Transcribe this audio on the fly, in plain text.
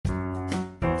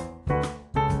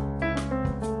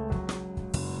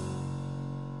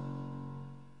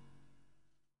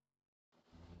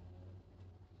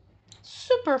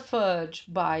Super Fudge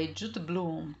by Jude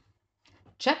Bloom.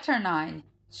 Chapter 9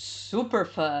 Super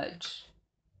Fudge.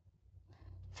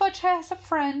 Fudge has a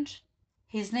friend.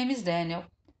 His name is Daniel.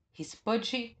 He's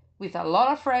pudgy, with a lot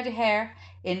of red hair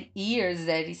and ears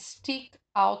that stick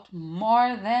out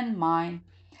more than mine.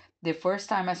 The first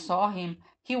time I saw him,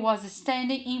 he was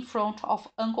standing in front of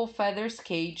Uncle Feather's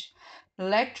cage,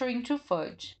 lecturing to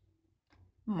Fudge.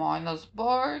 Myna's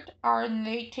birds are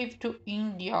native to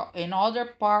India and other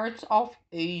parts of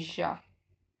Asia.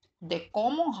 The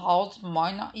common house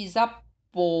myna is a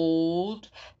bold,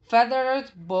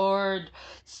 feathered bird,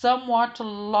 somewhat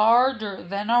larger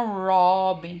than a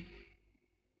robin.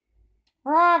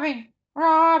 Robin,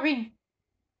 Robin,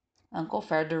 Uncle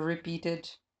Feather repeated.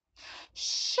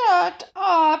 Shut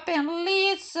up and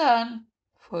listen,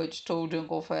 Fudge told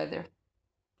Uncle Feather.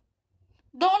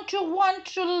 Don't you want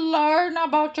to learn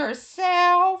about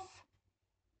yourself?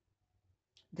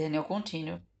 Daniel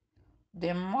continued.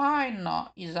 The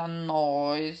myna is a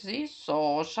noisy,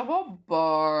 sociable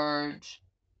bird.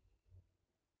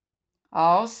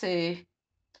 I'll say,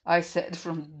 I said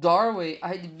from the doorway.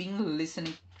 I'd been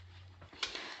listening.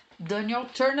 Daniel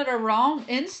turned around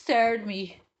and stared at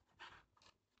me.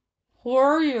 Who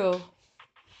are you?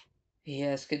 He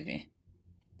asked me.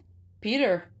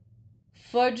 Peter,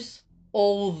 Fudge's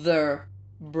older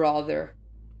brother.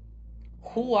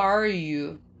 Who are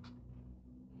you?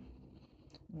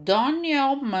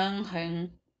 Daniel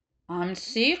Manhan. I'm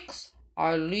 6.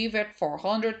 I live at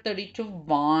 432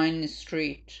 Vine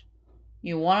Street.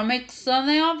 You want to make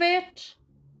something of it?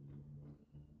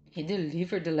 He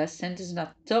delivered the last sentence in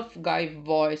a tough guy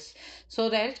voice so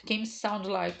that it came sound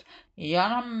like, you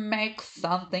wanna make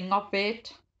something of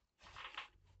it?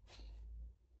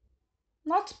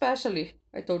 Not especially,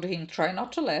 I told him, try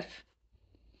not to laugh.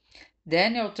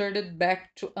 Daniel turned it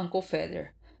back to Uncle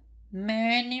Feather.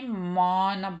 Many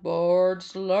myna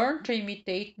birds learn to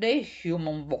imitate the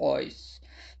human voice.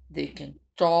 They can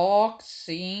talk,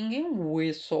 sing, and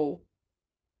whistle.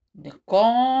 The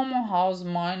common house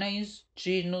myna is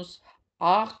genus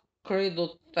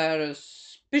Acridopterus,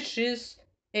 species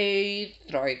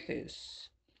Aethritis.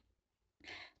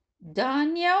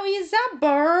 Daniel is a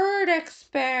bird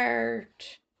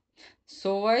expert.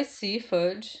 So I see,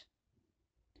 Fudge.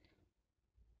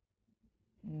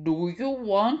 Do you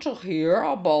want to hear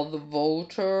about the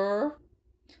vulture?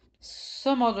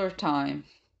 Some other time.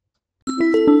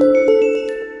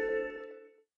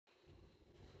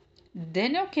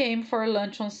 Daniel came for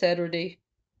lunch on Saturday.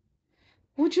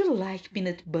 Would you like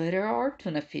peanut butter or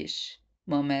tuna fish?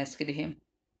 Mom asked him.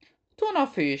 Tuna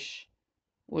fish.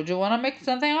 Would you want to make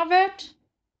something of it?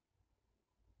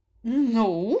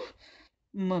 No,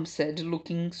 Mom said,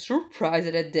 looking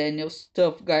surprised at Daniel's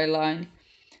tough guy line.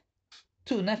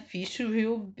 Tuna fish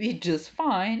will be just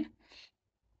fine.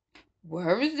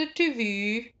 Where is the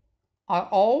TV? I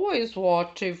always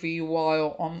watch TV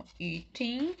while I'm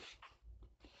eating.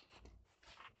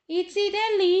 It's in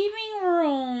the living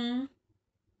room.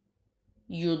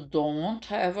 You don't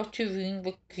have a TV in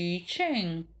the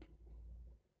kitchen?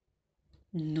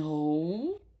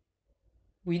 No,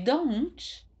 we don't,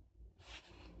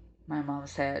 my mom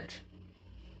said.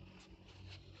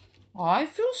 I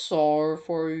feel sorry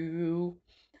for you.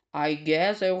 I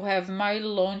guess I'll have my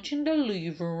lunch in the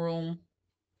living room.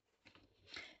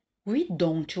 We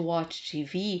don't watch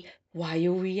TV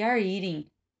while we are eating.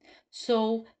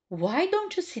 So why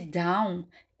don't you sit down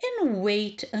and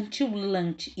wait until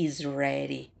lunch is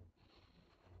ready?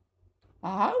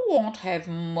 I won't have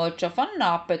much of an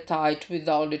appetite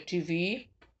without the TV.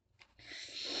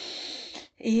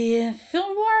 If you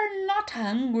are not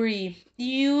hungry,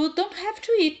 you don't have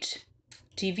to eat.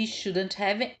 TV shouldn't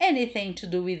have anything to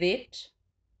do with it.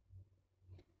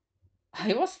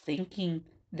 I was thinking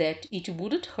that it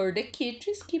wouldn't hurt the kid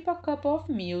to skip a couple of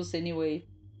meals anyway.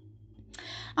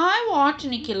 I watch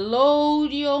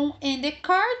Nickelodeon and the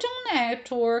Cartoon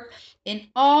Network and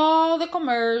all the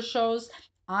commercials.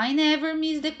 I never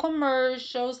miss the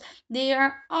commercials. They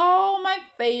are all my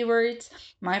favorites.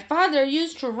 My father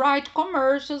used to write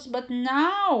commercials, but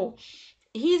now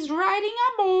he's writing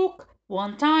a book.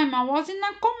 One time I was in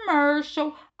a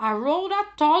commercial. I rode a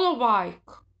toddler bike.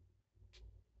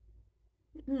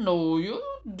 No, you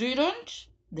didn't,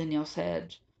 Daniel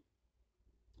said.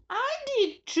 I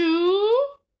did too,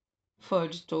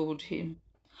 Fudge told him.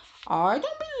 I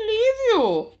don't believe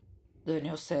you,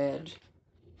 Daniel said.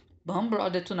 Bum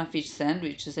brought the tuna fish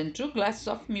sandwiches and 2 glasses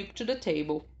of milk to the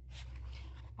table.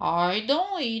 I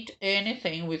don't eat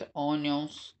anything with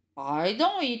onions. I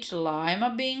don't eat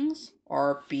lima beans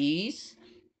or peas.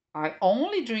 I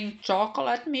only drink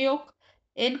chocolate milk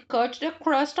and cut the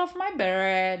crust of my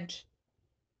bread.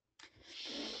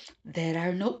 There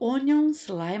are no onions,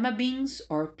 lima beans,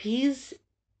 or peas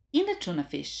in the tuna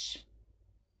fish.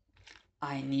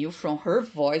 I knew from her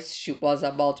voice she was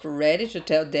about ready to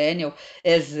tell Daniel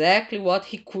exactly what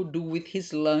he could do with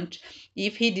his lunch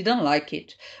if he didn't like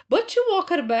it, but she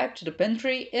walked back to the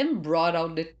pantry and brought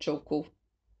out the choco.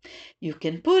 You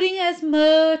can put in as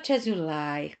much as you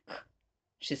like,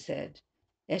 she said,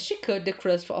 as she cut the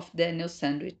crust off Daniel's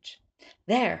sandwich.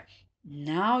 There,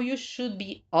 now you should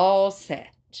be all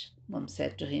set, Mom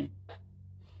said to him.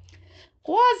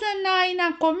 Wasn't I in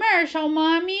a commercial,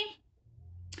 Mommy?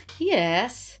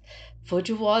 Yes,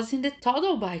 Fudge was in the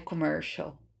Toddle Buy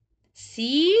commercial.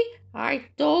 See, I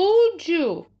told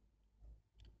you.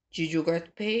 Did you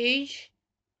get paid?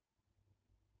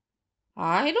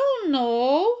 I don't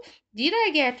know. Did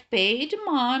I get paid,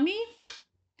 Mommy?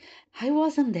 I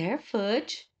wasn't there,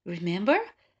 Fudge. Remember?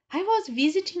 I was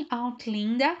visiting Aunt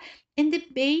Linda and the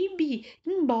baby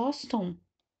in Boston.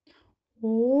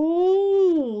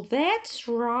 Oh, that's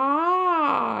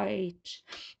right.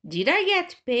 Did I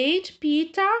get paid,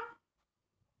 Peter?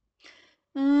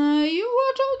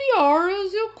 You got all the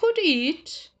Oreos you could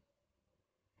eat.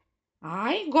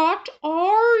 I got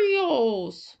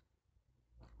Oreos.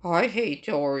 I hate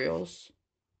Oreos.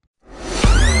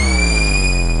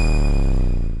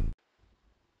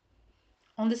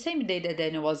 On the same day that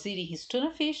Daniel was eating his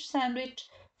tuna fish sandwich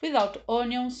without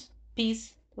onions,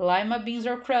 peas, lima beans,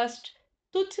 or crust,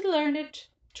 Tootsie learned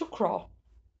to crawl.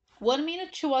 1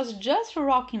 minute she was just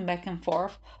rocking back and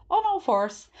forth on all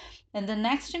fours, and the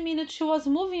next minute she was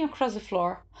moving across the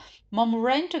floor. Mom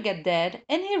ran to get Dad,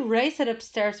 and he raced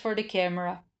upstairs for the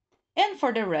camera. And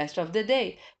for the rest of the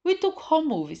day, we took home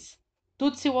movies.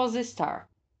 Tootsie was the star.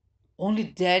 Only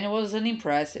Daniel was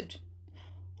unimpressed.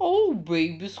 Oh,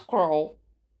 babies crawl.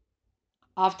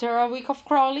 After a week of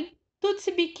crawling,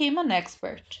 Tootsie became an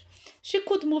expert. She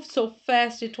could move so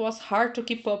fast it was hard to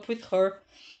keep up with her.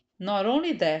 Not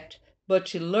only that, but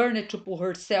she learned to pull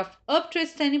herself up to a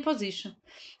standing position.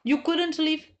 You couldn't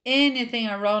leave anything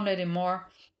around anymore.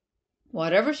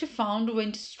 Whatever she found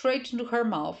went straight into her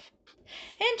mouth.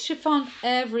 And she found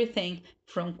everything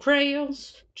from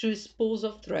crayons to spools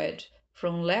of thread,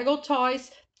 from Lego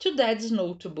toys to Dad's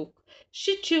notebook.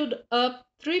 She chewed up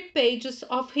 3 pages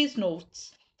of his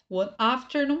notes one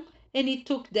afternoon, and it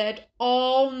took Dad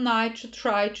all night to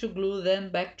try to glue them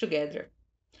back together.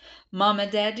 Mom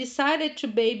and Dad decided to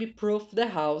baby-proof the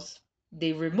house.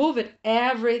 They removed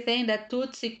everything that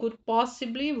Tootsie could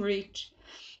possibly reach.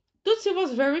 Tootsie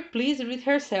was very pleased with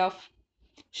herself.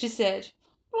 She said,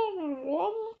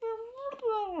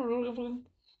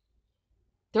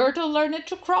 Turtle learned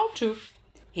to crawl too.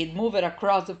 He'd move it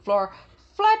across the floor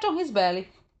flat on his belly,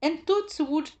 and Tootsie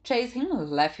would chase him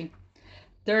laughing.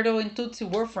 Turtle and Tootsie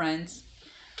were friends.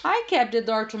 I kept the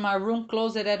door to my room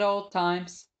closed at all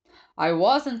times. I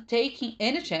wasn't taking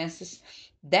any chances.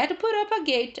 Dad put up a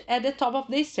gate at the top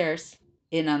of the stairs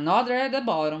and another at the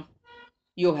bottom.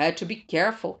 You had to be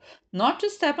careful not to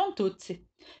step on Tootsie.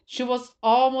 She was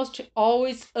almost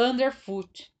always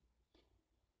underfoot.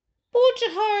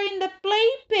 Put her in the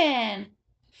playpen,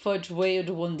 Fudge wailed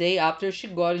one day after she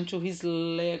got into his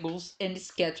Legos and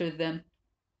scattered them.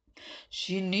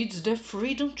 She needs the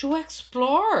freedom to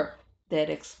explore, Dad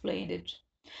explained it.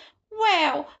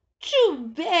 Well,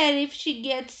 too bad if she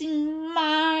gets in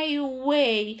my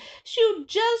way. She'll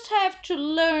just have to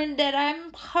learn that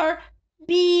I'm her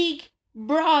big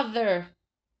brother.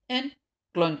 And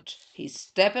plunge, he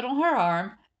stepped on her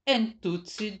arm, and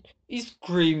Tootsie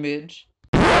screamed.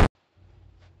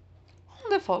 On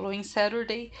the following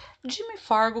Saturday, Jimmy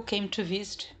Fargo came to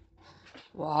visit.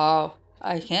 Wow,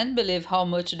 I can't believe how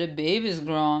much the baby's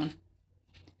grown,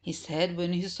 he said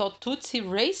when he saw Tootsie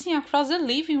racing across the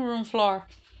living room floor.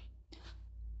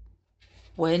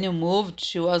 When you moved,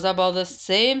 she was about the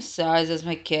same size as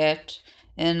my cat,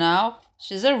 and now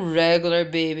she's a regular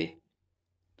baby.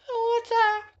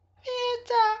 Puta,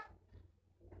 puta,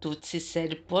 Tootsie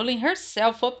said, pulling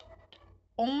herself up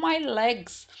on my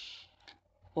legs.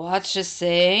 What's she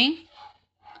saying?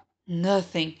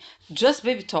 Nothing, just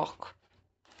baby talk,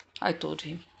 I told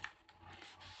him.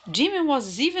 Jimmy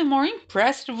was even more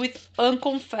impressed with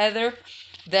Uncle Feather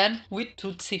than with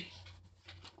Tootsie.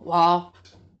 Wow,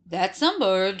 that's a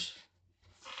bird.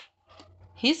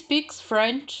 He speaks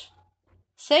French.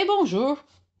 Say bonjour.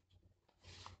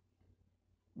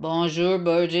 Bonjour,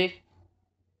 birdie.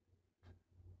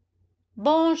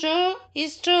 Bonjour,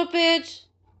 stupid.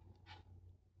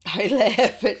 I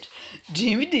laughed.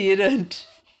 Jimmy didn't.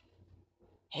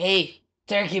 Hey,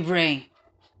 turkey brain.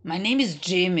 My name is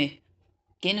Jimmy.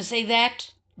 Can you say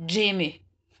that? Jimmy.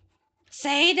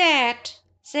 Say that.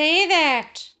 Say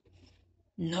that.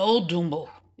 No, Dumbo.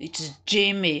 It's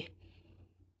Jimmy.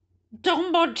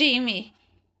 Dumbo Jimmy.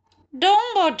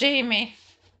 Dumbo Jimmy.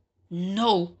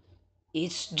 No,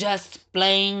 it's just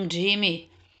plain Jimmy.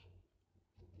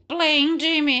 Plain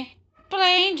Jimmy.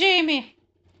 Plain Jimmy.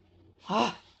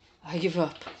 Ah, I give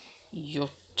up.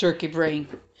 You turkey brain.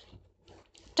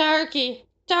 Turkey.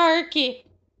 Turkey.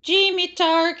 Jimmy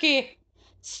Turkey.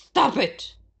 Stop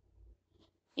it.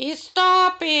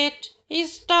 Stop it.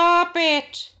 Stop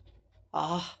it.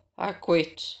 Ah, I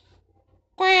quit.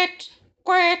 Quit.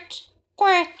 Quit.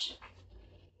 Quit.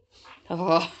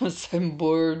 Oh, I'm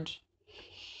bored.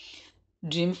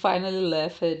 Jim finally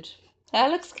laughed.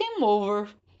 Alex came over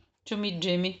to meet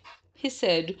Jimmy. He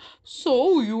said,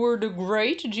 "So you were the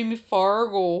great Jimmy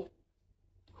Fargo."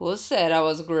 Who said I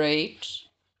was great?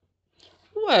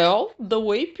 Well, the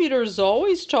way Peter's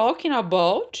always talking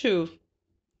about you.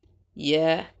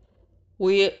 Yeah,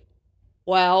 we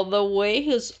well, the way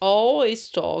he's always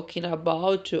talking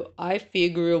about you, I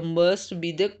figure you must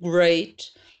be the great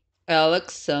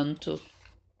Alex Santo.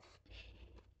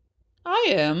 I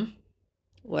am.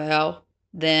 Well,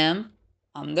 then,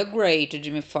 I'm the great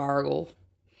Jimmy Fargo.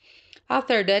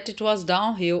 After that, it was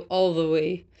downhill all the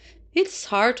way. It's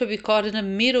hard to be caught in the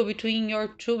middle between your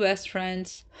two best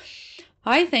friends.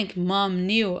 I think Mom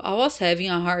knew I was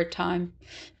having a hard time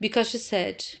because she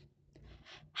said,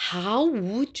 "How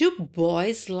would you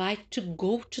boys like to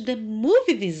go to the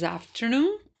movie this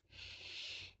afternoon?"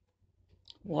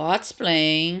 What's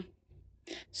playing?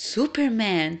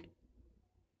 Superman.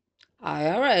 I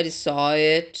already saw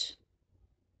it.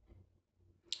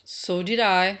 So did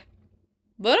I.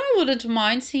 But I wouldn't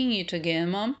mind seeing it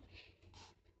again, Mom.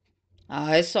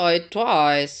 I saw it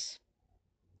twice.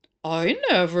 I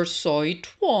never saw it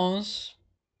once.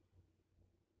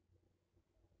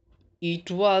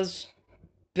 It was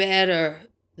better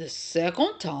the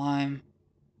second time.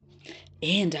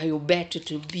 And I'll bet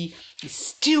it will be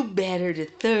still better the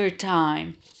third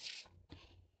time.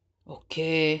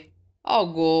 Okay,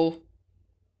 I'll go.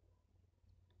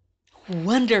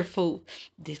 Wonderful.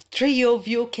 The three of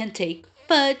you can take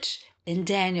Fudge and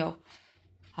Daniel.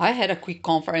 I had a quick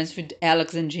conference with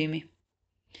Alex and Jimmy.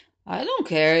 I don't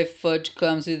care if Fudge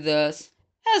comes with us,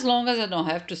 as long as I don't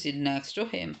have to sit next to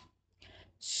him.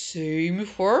 Same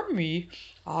for me.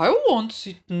 I won't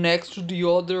sit next to the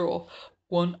other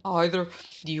one either.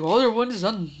 The other one is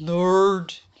a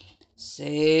nerd.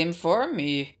 Same for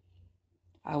me.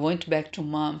 I went back to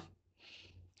Mom.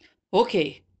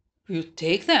 Okay, we'll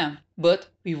take them, but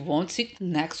we won't sit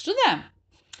next to them.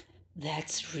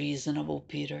 That's reasonable,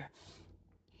 Peter.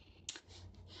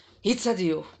 It's a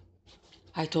deal,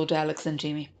 I told Alex and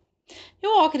Jimmy. We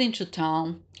walked into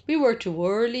town. We were too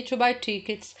early to buy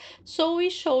tickets, so we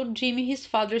showed Jimmy his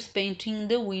father's painting in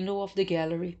the window of the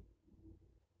gallery.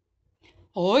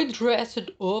 I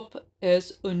dressed up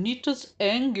as Anita's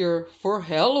anger for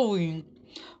Halloween.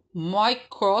 My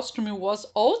costume was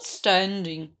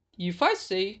outstanding, if I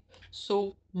say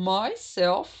so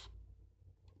myself.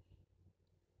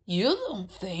 You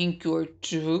don't think you're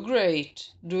too great,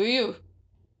 do you?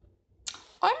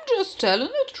 I'm just telling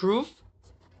the truth.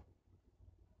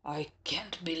 I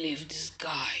can't believe this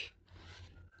guy,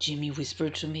 Jimmy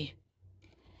whispered to me.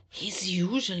 He's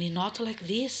usually not like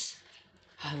this,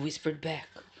 I whispered back.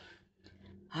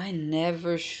 I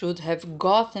never should have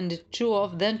gotten the two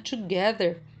of them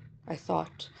together, I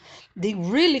thought. They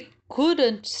really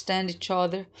couldn't stand each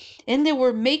other, and they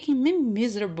were making me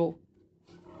miserable.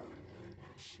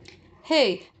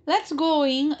 Hey, let's go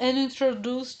in and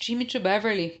introduce Jimmy to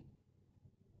Beverly.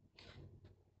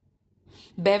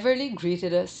 Beverly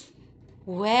greeted us.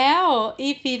 Well,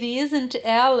 if it isn't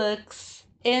Alex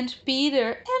and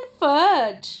Peter and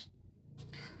Fudge.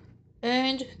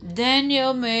 And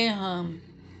Daniel Mayhem.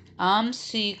 I'm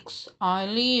 6. I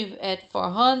live at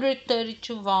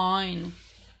 432 Vine.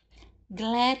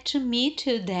 Glad to meet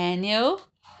you, Daniel.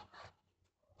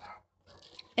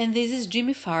 And this is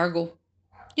Jimmy Fargo.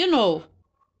 You know,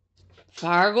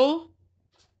 Fargo?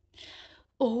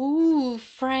 Oh,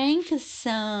 Frank's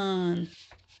son.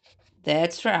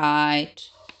 That's right.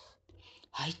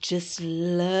 I just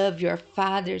love your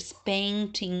father's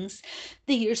paintings.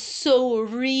 They are so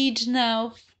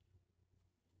original.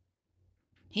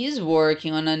 He's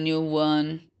working on a new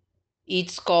one.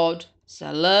 It's called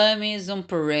Salamis on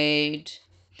Parade.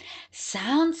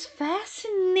 Sounds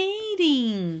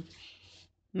fascinating.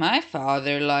 My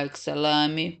father likes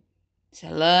salami.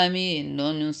 Salami and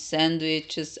onion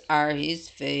sandwiches are his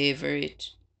favorite.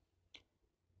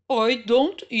 I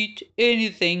don't eat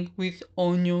anything with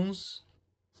onions,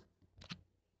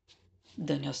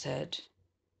 Daniel said.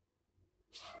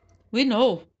 We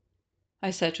know,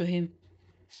 I said to him.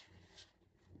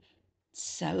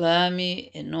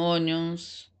 salami and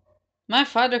onions. My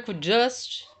father could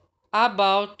just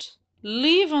about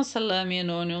live on salami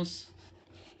and onions.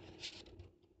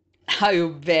 I'll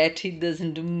bet he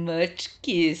doesn't do much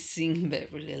kissing,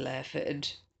 Beverly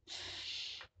laughed.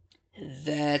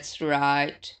 That's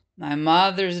right. My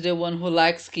mother's the one who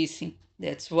likes kissing.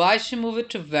 That's why she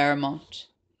moved to Vermont.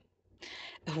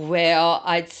 Well,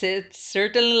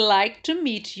 certainly like to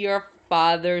meet your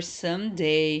father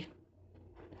someday.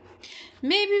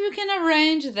 Maybe we can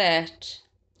arrange that,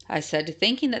 I said,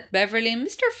 thinking that Beverly and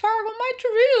Mr. Fargo might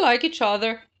really like each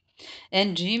other.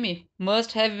 And Jimmy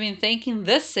must have been thinking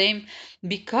the same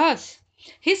because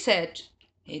he said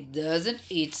he doesn't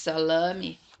eat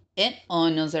salami and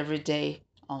onions every day.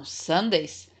 On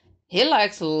Sundays, he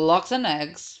likes lox and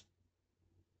eggs.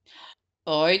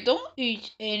 I don't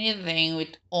eat anything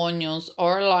with onions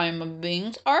or lima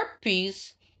beans or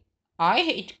peas. I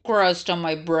hate crust on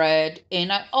my bread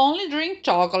and I only drink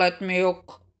chocolate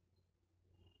milk.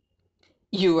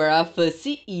 You are a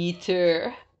fussy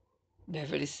eater,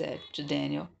 Beverly said to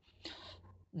Daniel.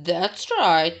 That's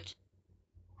right.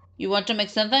 You want to make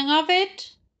something of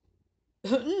it?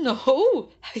 No,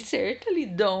 I certainly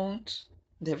don't,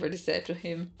 Beverly said to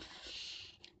him.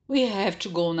 We have to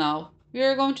go now. We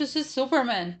are going to see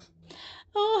Superman.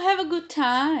 Oh, have a good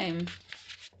time.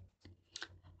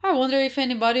 I wonder if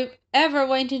anybody ever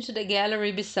went into the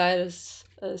gallery beside us.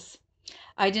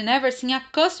 I'd never seen a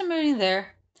customer in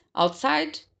there.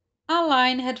 Outside, a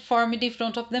line had formed in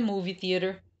front of the movie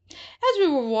theater. As we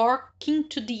were walking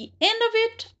to the end of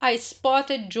it, I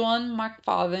spotted Joan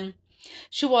McFadden.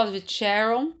 She was with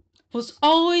Sharon, who's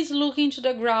always looking to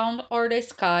the ground or the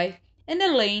sky, and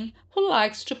Elaine, who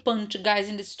likes to punch guys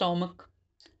in the stomach.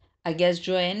 I guess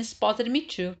Joanne spotted me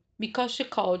too, because she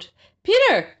called,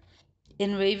 Peter!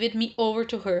 And waved me over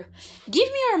to her. Give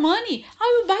me your money,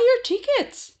 I will buy your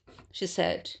tickets, she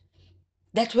said.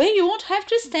 That way you won't have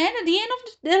to stand at the end of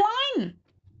the line.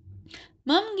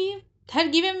 Mom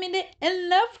had given me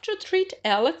enough to treat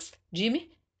Alex, Jimmy,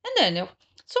 and Daniel,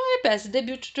 so I passed the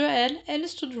bill to Joanne and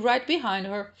stood right behind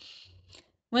her.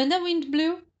 When the wind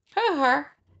blew, her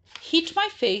hair hit my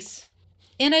face,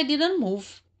 and I didn't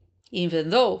move,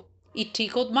 even though it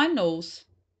tickled my nose.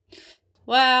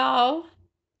 Well,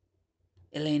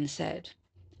 Elaine said,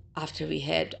 after we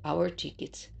had our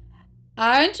tickets.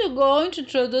 Aren't you going to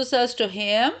introduce us to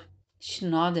him? She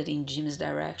nodded in Jim's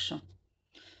direction.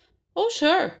 Oh,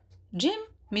 sure. Jim,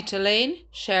 meet Elaine,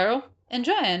 Cheryl, and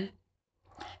Joanne.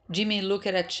 Jimmy looked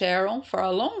at Sharon for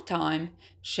a long time.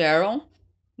 Sharon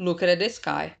looked at the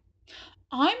sky.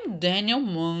 I'm Daniel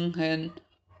Munhan,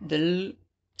 the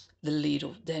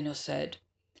little Daniel said.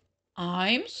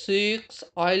 I'm 6.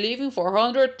 I live in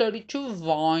 432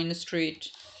 Vine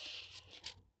Street.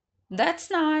 That's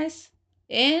nice.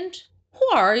 And who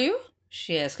are you?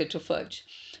 She asked to Fudge.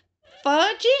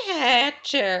 Fudgy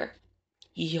Hatcher.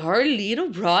 Your little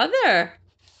brother?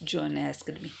 John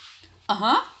asked me.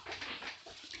 Uh-huh.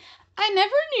 I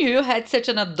never knew you had such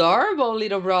an adorable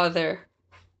little brother.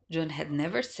 John had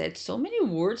never said so many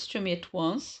words to me at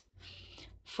once.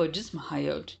 Fudge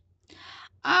smiled.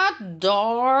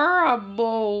 Adorable.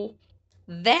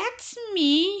 That's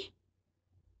me.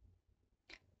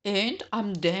 And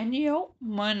I'm Daniel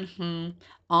Munhan.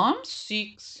 I'm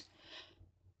 6.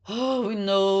 Oh, we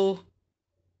know.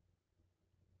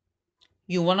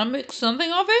 You wanna make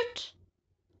something of it?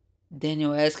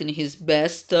 Daniel asked in his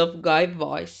best tough guy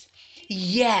voice.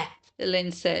 Yeah,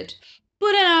 Elaine said.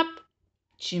 Put it up.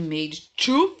 She made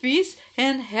 2 fists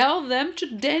and held them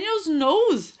to Daniel's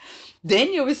nose.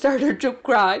 Daniel started to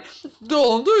cry.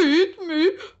 Don't eat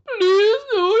me. Please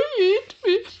don't eat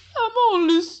me. I'm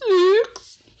only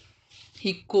 6.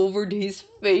 He covered his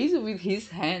face with his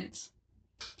hands.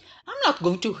 I'm not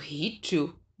going to hit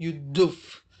you, you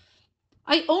doof.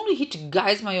 I only hit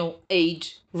guys my own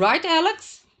age. Right,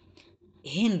 Alex?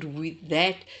 And with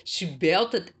that, she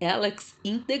belted Alex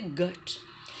in the gut.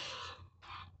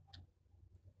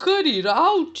 Cut it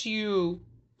out, you!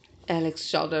 Alex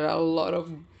shouted a lot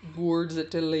of words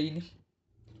at Elaine.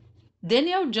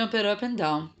 Daniel jumped up and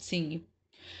down, singing.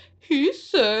 He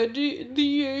said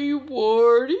the A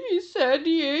word. He said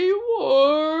the A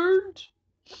word.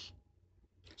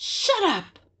 Shut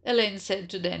up, Elaine said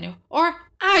to Daniel, or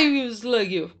I will slug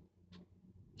you.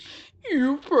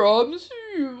 You promised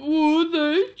you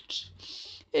wouldn't.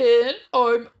 And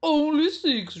I'm only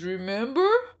 6, remember?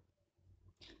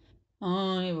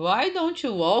 Why don't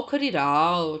you all cut it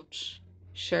out?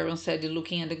 Sharon said,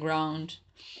 looking at the ground.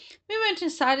 We went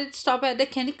inside and stopped at the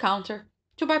candy counter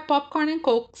to buy popcorn and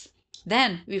cokes.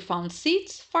 Then we found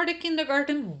seats for the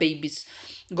kindergarten babies,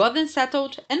 got them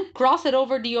settled, and crossed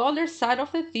over the other side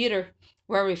of the theater.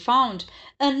 where we found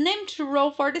an empty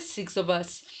row for the six of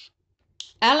us.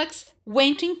 Alex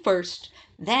went in first,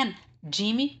 then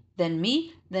Jimmy, then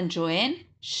me, then Joanne,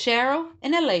 Cheryl,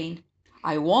 and Elaine.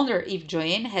 I wonder if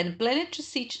Joanne had planned to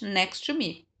sit next to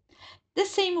me, the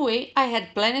same way I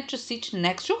had planned to sit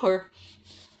next to her.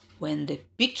 When the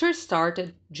picture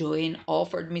started, Joanne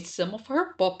offered me some of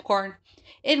her popcorn,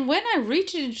 and when I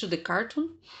reached into the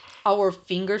cartoon, our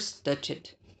fingers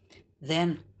touched.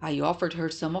 Then I offered her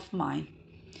some of mine,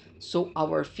 so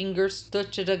our fingers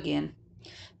touched again.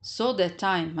 So that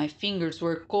time my fingers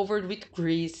were covered with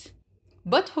grease.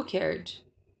 But who cared?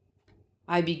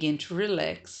 I began to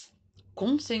relax,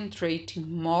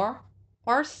 concentrating more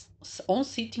on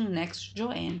sitting next to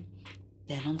Joanne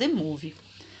than on the movie.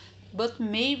 But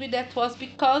maybe that was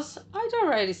because I'd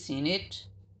already seen it.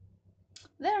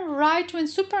 Then, right when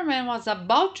Superman was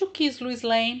about to kiss Lois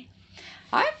Lane,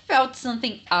 I felt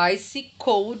something icy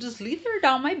cold slither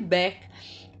down my back,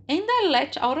 and I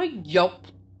let out a yelp.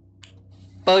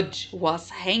 Pudge was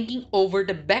hanging over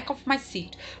the back of my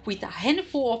seat with a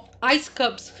handful of ice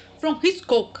cubes from his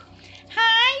coke.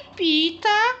 Hi,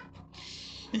 Peter!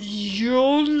 You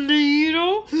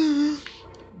little.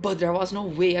 But there was no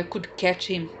way I could catch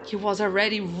him. He was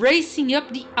already racing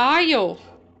up the aisle.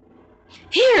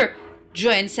 Here,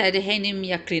 Joanne said, handing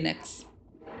me a Kleenex.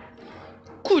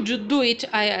 Could you do it?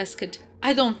 I asked.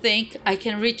 I don't think I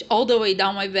can reach all the way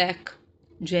down my back.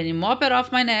 Joanne mopped it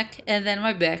off my neck and then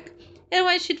my back. And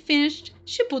when she'd finished,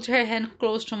 she put her hand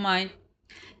close to mine.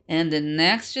 And the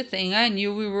next thing I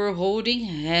knew, we were holding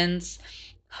hands.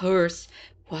 Hers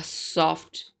was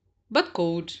soft but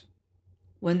cold.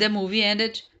 When the movie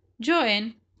ended,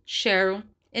 Joanne, Cheryl,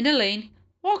 and Elaine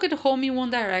walked home in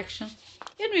one direction,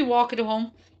 and we walked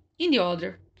home in the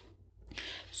other.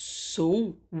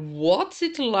 So, what's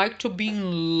it like to be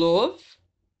in love?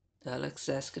 Alex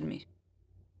asked me.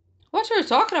 What are you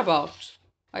talking about?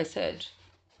 I said.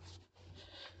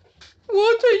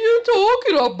 What are you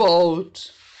talking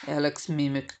about? Alex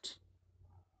mimicked.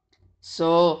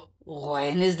 So,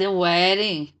 when is the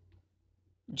wedding?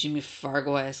 Jimmy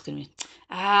Fargo asked me.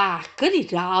 Ah, cut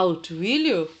it out, will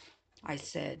you? I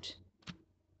said.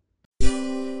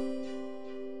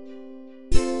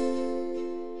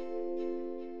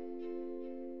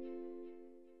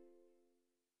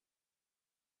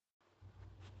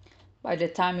 By the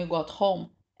time we got home,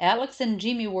 Alex and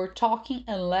Jimmy were talking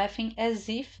and laughing as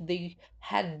if they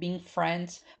had been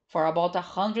friends for about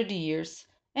 100 years,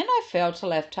 and I felt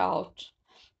left out.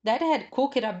 Dad had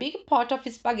cooked a big pot of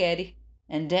spaghetti,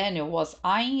 and Daniel was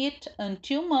eyeing it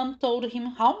until Mom told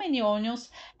him how many onions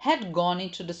had gone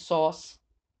into the sauce.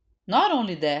 Not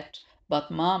only that, but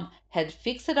Mom had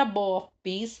fixed a bowl of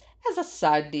peas as a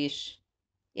side dish.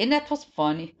 And that was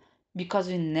funny because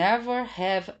we never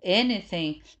have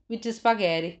anything with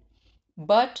spaghetti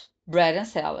but bread and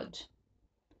salad.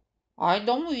 I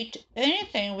don't eat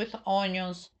anything with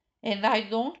onions, and I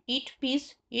don't eat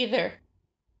peas either.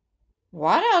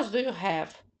 What else do you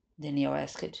have? Daniel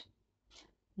asked.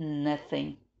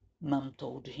 Nothing, Mom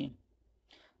told him.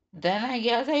 Then I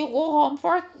guess I'll go home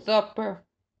for supper,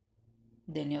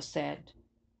 Daniel said.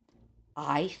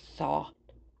 I thought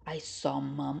I saw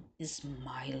Mom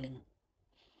smiling.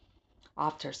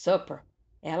 After supper,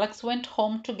 Alex went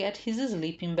home to get his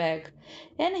sleeping bag,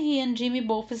 and he and Jimmy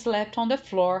both slept on the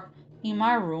floor in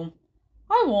my room.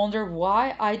 I wonder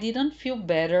why I didn't feel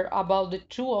better about the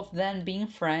two of them being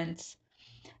friends.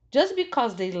 Just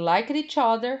because they liked each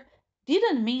other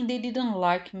didn't mean they didn't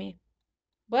like me,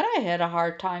 but I had a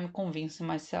hard time convincing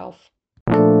myself.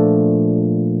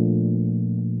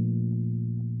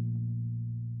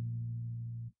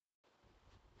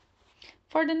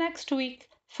 For the next week,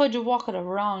 Fudge walked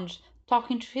around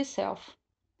talking to himself.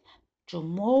 To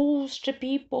most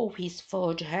people, he's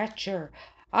Fudge Hatcher,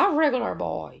 a regular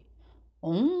boy.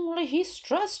 Only his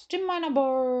trusty miner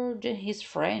bird and his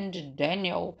friend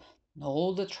Daniel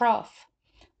know the truth.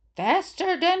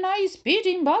 Faster than a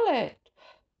speeding bullet,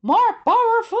 more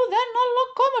powerful than a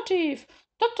locomotive.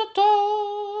 Ta ta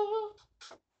ta.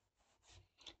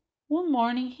 One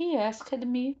morning he asked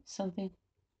me something.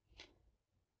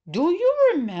 Do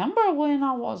you remember when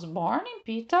I was born in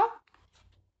Pita?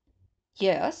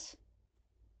 Yes.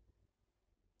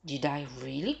 Did I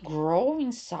really grow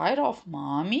inside of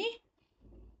mommy?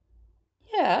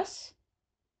 Yes.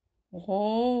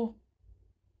 Oh,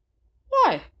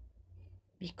 why?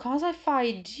 Because if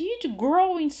I did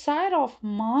grow inside of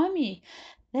mommy,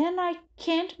 then I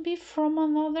can't be from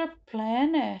another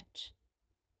planet.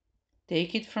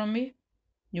 Take it from me,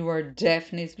 you are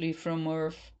definitely from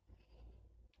Earth.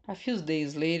 A few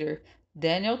days later,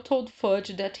 Daniel told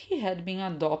Fudge that he had been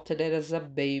adopted as a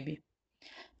baby.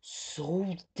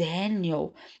 So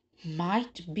Daniel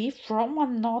might be from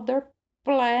another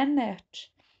planet.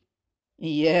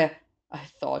 Yeah, I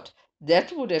thought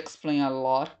that would explain a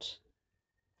lot.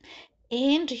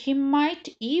 And he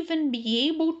might even be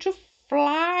able to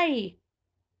fly.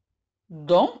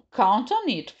 Don't count on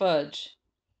it, Fudge.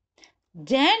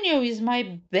 Daniel is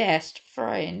my best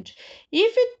friend.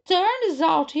 If it turns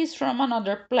out he's from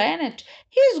another planet,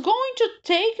 he's going to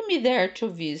take me there to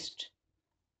visit.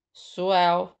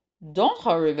 Swell, don't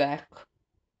hurry back.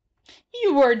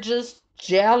 You are just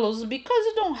jealous because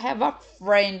you don't have a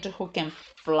friend who can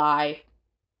fly.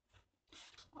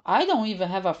 I don't even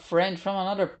have a friend from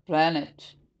another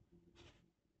planet.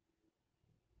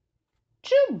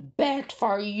 Too bad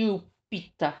for you,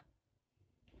 Pita.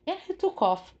 And he took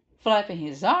off, flapping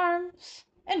his arms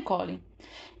and calling,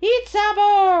 "It's a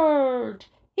bird!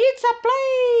 It's a